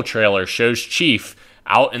reveal trailer shows Chief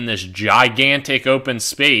out in this gigantic open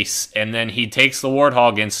space, and then he takes the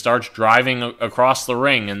Warthog and starts driving across the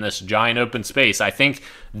ring in this giant open space. I think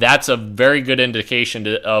that's a very good indication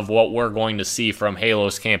of what we're going to see from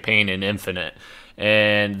Halo's campaign in Infinite,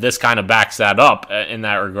 and this kind of backs that up in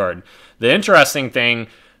that regard. The interesting thing,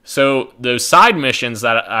 so those side missions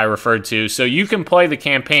that I referred to, so you can play the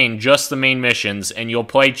campaign, just the main missions, and you'll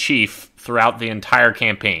play Chief throughout the entire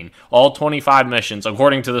campaign. All 25 missions,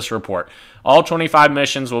 according to this report. All 25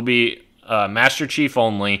 missions will be Master Chief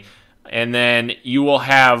only, and then you will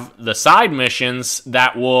have the side missions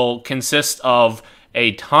that will consist of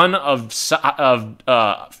a ton of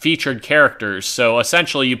featured characters. So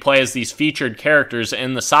essentially you play as these featured characters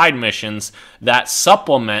in the side missions that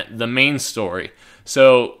supplement the main story.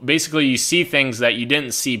 So basically you see things that you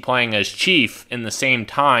didn't see playing as Chief in the same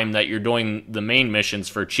time that you're doing the main missions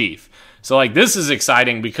for Chief. So like this is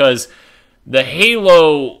exciting because the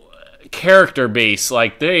Halo character base,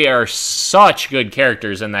 like they are such good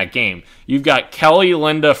characters in that game. You've got Kelly,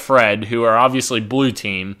 Linda, Fred, who are obviously Blue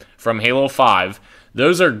Team from Halo 5.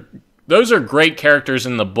 Those are great characters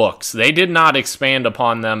in the books. They did not expand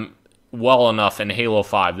upon them well enough in Halo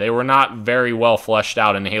 5. They were not very well fleshed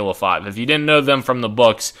out in Halo 5. If you didn't know them from the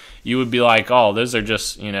books, you would be like, oh, those are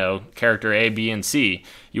just, character A, B, and C.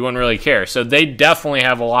 You wouldn't really care. So they definitely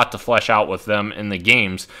have a lot to flesh out with them in the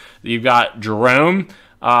games. You've got Jerome,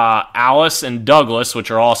 Alice and Douglas,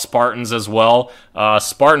 which are all Spartans as well.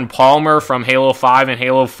 Spartan Palmer from Halo 5 and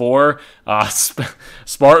Halo 4.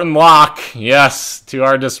 Spartan Locke, yes, to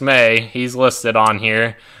our dismay, he's listed on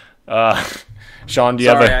here. Sean, do you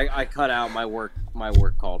have a... I cut out my work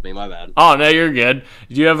called me, my bad. Oh, no, you're good.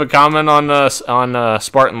 Do you have a comment on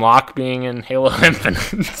Spartan Locke being in Halo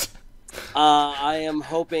Infinite? I am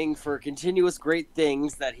hoping for continuous great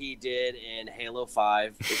things that he did in Halo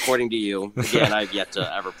 5, according to you. Again, I've yet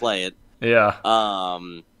to ever play it. Yeah.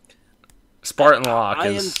 Spartan Locke I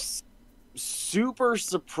am super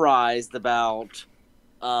surprised about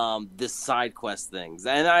this side quest things.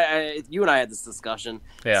 And you and I had this discussion.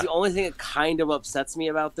 Yeah. It's the only thing that kind of upsets me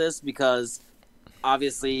about this, because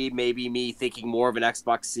obviously maybe me thinking more of an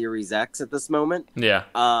Xbox Series X at this moment. Yeah.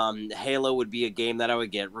 Halo would be a game that I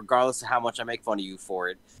would get, regardless of how much I make fun of you for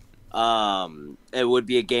it. It would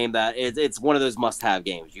be a game that it's one of those must-have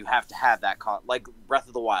games. You have to have that, like Breath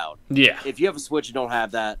of the Wild. Yeah. If you have a Switch and don't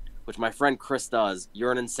have that, which my friend Chris does,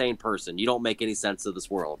 you're an insane person. You don't make any sense of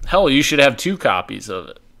this world. Hell, you should have 2 copies of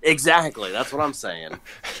it. Exactly, that's what I'm saying.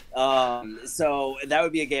 So that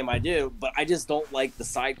would be a game I do, but I just don't like the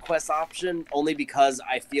side quest option, only because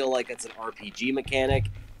I feel like it's an RPG mechanic,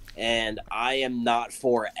 and I am not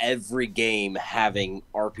for every game having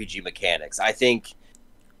RPG mechanics. I think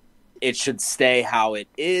it should stay how it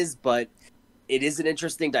is, but it is an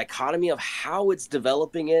interesting dichotomy of how it's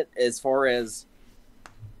developing it, as far as,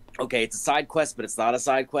 okay, it's a side quest, but it's not a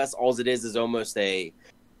side quest. All it is almost a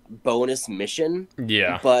bonus mission,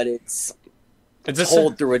 but it's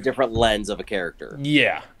told through a different lens of a character.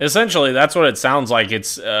 Yeah, essentially that's what it sounds like.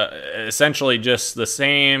 It's essentially just the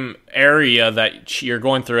same area that you're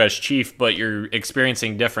going through as Chief, but you're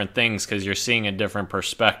experiencing different things because you're seeing a different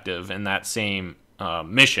perspective in that same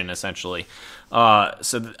mission, essentially.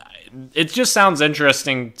 So it just sounds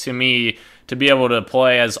interesting to me to be able to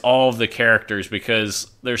play as all of the characters,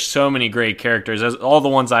 because there's so many great characters, as all the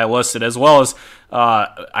ones I listed, as well as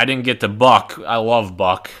I didn't get to Buck. I love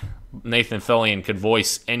Buck. Nathan Fillion could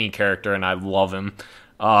voice any character, and I love him.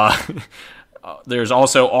 There's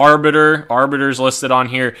also Arbiter. Arbiter's listed on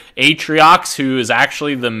here. Atriox, who is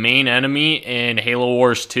actually the main enemy in Halo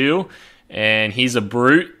Wars 2, and he's a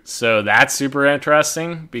brute, so that's super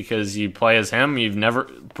interesting because you play as him.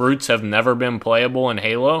 Brutes have never been playable in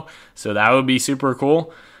Halo, so that would be super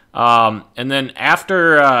cool. And then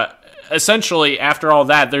after all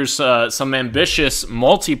that, there's some ambitious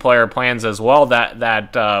multiplayer plans as well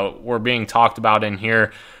that were being talked about in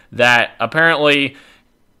here, that apparently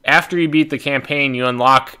after you beat the campaign, you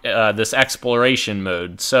unlock this exploration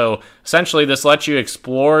mode. So essentially this lets you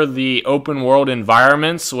explore the open world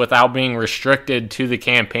environments without being restricted to the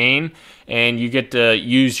campaign, and you get to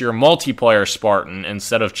use your multiplayer Spartan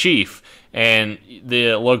instead of Chief. And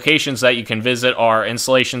the locations that you can visit are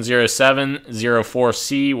Installation 07,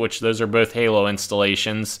 04C, which those are both Halo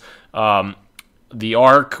installations. The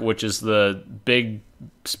Ark, which is the big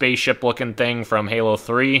spaceship-looking thing from Halo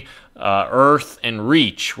 3, Earth, and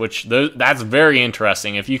Reach, which that's very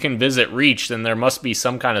interesting. If you can visit Reach, then there must be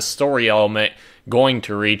some kind of story element going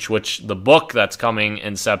to Reach, which the book that's coming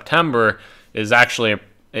in September is actually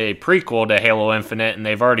a prequel to Halo Infinite, and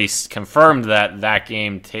they've already confirmed that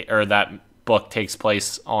game or that book takes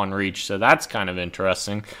place on Reach, so that's kind of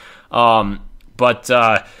interesting.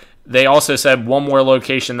 But they also said one more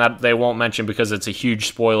location that they won't mention because it's a huge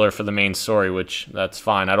spoiler for the main story, which that's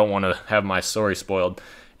fine. I don't want to have my story spoiled.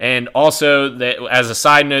 And also, as a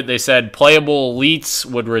side note, they said playable elites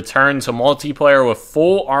would return to multiplayer with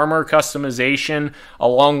full armor customization,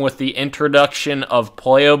 along with the introduction of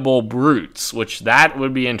playable brutes, which that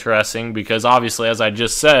would be interesting because obviously, as I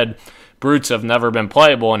just said, brutes have never been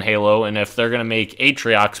playable in Halo, and if they're going to make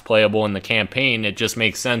Atriox playable in the campaign, it just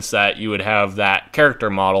makes sense that you would have that character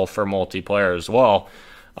model for multiplayer as well.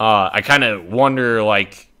 I kind of wonder,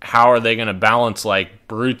 how are they going to balance,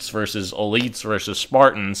 brutes versus elites versus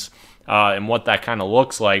Spartans, and what that kind of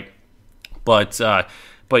looks like. But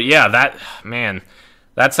yeah,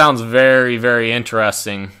 that sounds very, very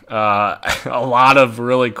interesting. A lot of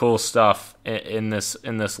really cool stuff in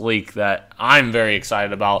this leak that I'm very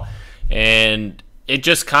excited about. And it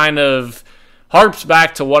just kind of harps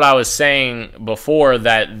back to what I was saying before,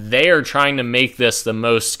 that they are trying to make this the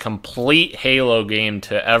most complete Halo game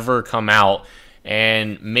to ever come out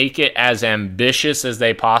and make it as ambitious as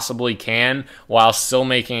they possibly can while still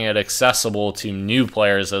making it accessible to new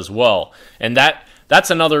players as well. And that's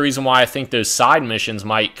another reason why I think those side missions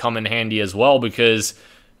might come in handy as well, because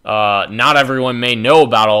not everyone may know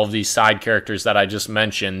about all of these side characters that I just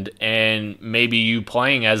mentioned, and maybe you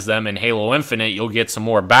playing as them in Halo Infinite, you'll get some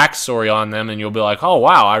more backstory on them, and you'll be like, oh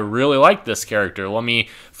wow, I really like this character. Let me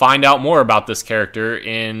find out more about this character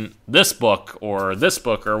in this book or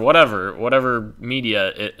whatever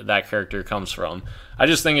media that character comes from. I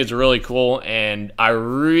just think it's really cool, and I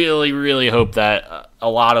really, really hope that a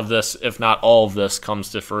lot of this, if not all of this, comes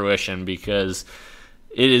to fruition, because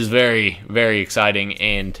it is very, very exciting.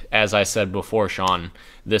 And as I said before, Sean,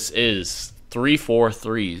 this is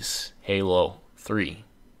 343's Halo 3.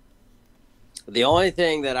 The only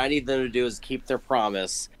thing that I need them to do is keep their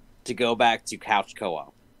promise to go back to couch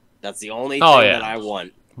co-op. That's the only thing that I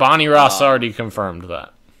want. Bonnie Ross already confirmed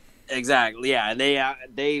that. Exactly, yeah. And they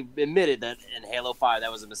admitted that in Halo 5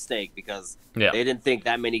 that was a mistake because they didn't think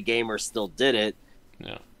that many gamers still did it.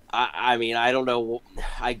 Yeah. I mean, I don't know.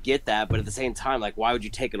 I get that, but at the same time, like, why would you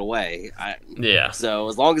take it away? So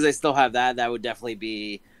as long as they still have that, that would definitely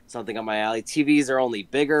be something on my alley. TVs are only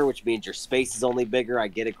bigger, which means your space is only bigger. I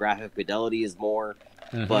get it. Graphic fidelity is more.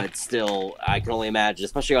 But still, I can only imagine,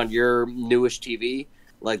 especially on your newish TV,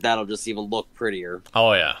 like, that'll just even look prettier.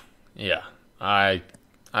 Oh, yeah. Yeah. I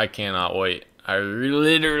cannot wait. I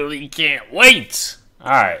literally can't wait.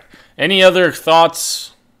 All right. Any other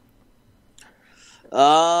thoughts?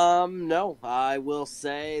 No. I will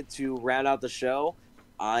say, to round out the show,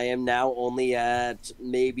 I am now only at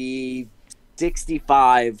maybe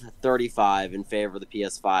 65-35 in favor of the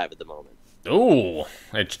PS5 at the moment. Ooh.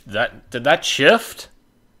 Did that shift?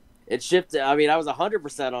 It shifted. I mean, I was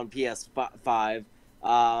 100% on PS5.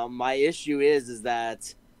 My issue is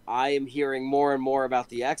that I am hearing more and more about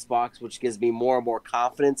the Xbox, which gives me more and more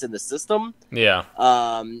confidence in the system. Yeah.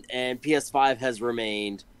 And PS5 has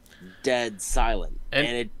remained dead silent.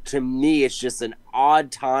 And to me, it's just an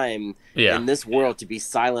odd time in this world to be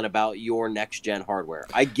silent about your next-gen hardware.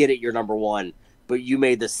 I get it, you're number one, but you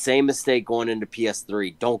made the same mistake going into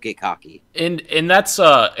PS3. Don't get cocky. And that's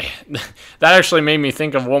that actually made me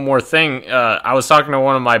think of one more thing. I was talking to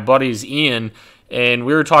one of my buddies, Ian, and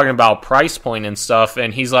we were talking about price point and stuff,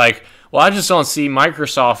 and he's like, well, I just don't see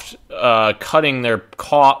Microsoft cutting their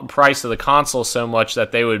price of the console so much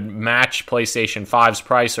that they would match PlayStation 5's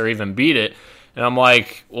price or even beat it. And I'm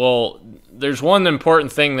like, well, there's one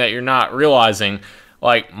important thing that you're not realizing.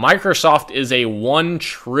 Like, Microsoft is a $1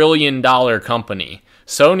 trillion company.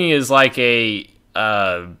 Sony is like a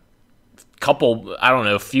couple, I don't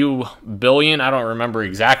know, few billion. I don't remember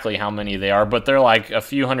exactly how many they are, but they're like a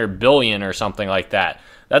few hundred billion or something like that.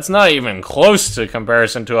 That's not even close to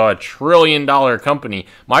comparison to a $1 trillion company.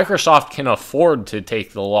 Microsoft can afford to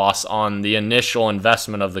take the loss on the initial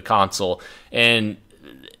investment of the console. And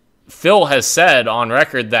Phil has said on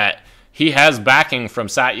record that he has backing from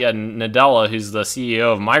Satya Nadella, who's the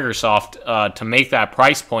CEO of Microsoft, to make that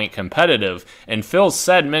price point competitive. And Phil's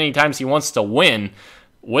said many times he wants to win.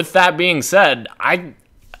 With that being said,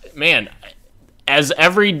 as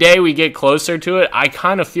every day we get closer to it, I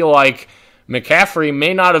kind of feel like McCaffrey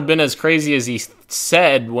may not have been as crazy as he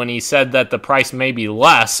said when he said that the price may be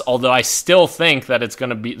less, although I still think that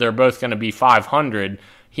they're both going to be $500.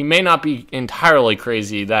 He may not be entirely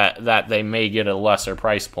crazy that they may get a lesser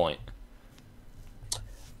price point.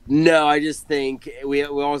 No, I just think we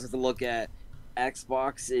always have to look at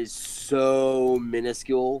Xbox is so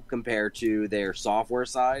minuscule compared to their software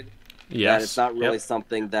side that it's not really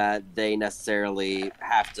something that they necessarily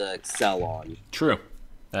have to excel on. True.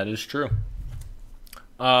 That is true.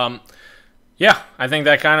 Yeah, I think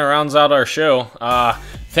that kind of rounds out our show.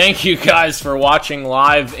 Thank you guys for watching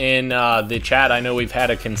live in the chat. I know we've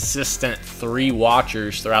had a consistent 3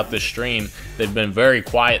 watchers throughout the stream. They've been very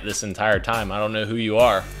quiet this entire time. I don't know who you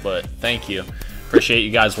are, but thank you. Appreciate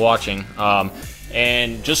you guys watching.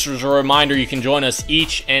 And just as a reminder, you can join us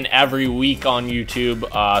each and every week on YouTube.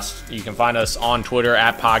 You can find us on Twitter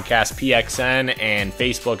at PodcastPXN and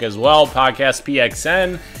Facebook as well,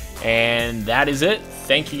 PodcastPXN. And that is it.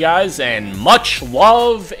 Thank you guys, and much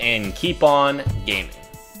love, and keep on gaming.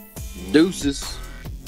 Deuces.